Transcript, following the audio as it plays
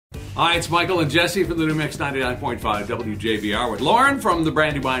Hi, it's Michael and Jesse from the New Mix 99.5 WJBR with Lauren from the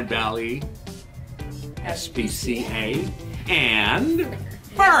Brandywine Valley SPCA and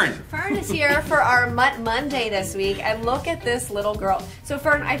Fern. Fern is here for our Mutt Monday this week, and look at this little girl. So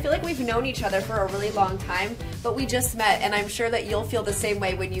Fern, I feel like we've known each other for a really long time, but we just met, and I'm sure that you'll feel the same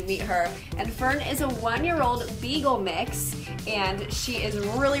way when you meet her. And Fern is a 1-year-old Beagle mix, and she is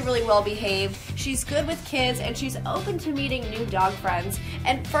really, really well behaved. She's good with kids, and she's open to meeting new dog friends.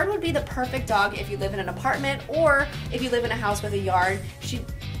 And Fern would be the perfect dog if you live in an apartment or if you live in a house with a yard. She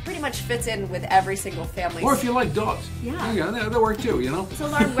pretty much fits in with every single family. Or if you like dogs. Yeah. Yeah, that work too, you know? So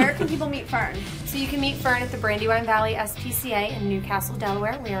Lauren, where can people meet Fern? So you can meet Fern at the Brandywine Valley SPCA in Newcastle,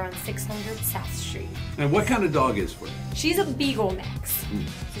 Delaware. We are on 600 South Street. And what kind of dog is Fern? She's a Beagle mix.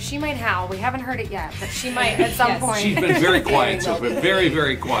 So she might howl. We haven't heard it yet, but she might at some point. She's been very quiet, so very,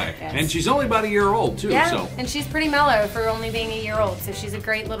 very quiet. Yes. And she's only about a year old too, Yeah, so. and she's pretty mellow for only being a year old, so she's a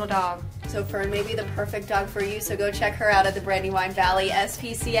great little dog. So Fern may be the perfect dog for you, so go check her out at the Brandywine Valley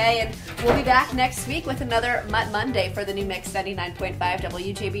SPCA, and we'll be back next week with another Mutt Monday for the New Mix 99.5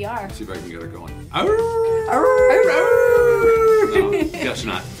 WJBR. See if I can get her going. Arr! No, guess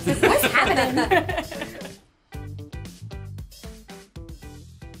not. What's happening?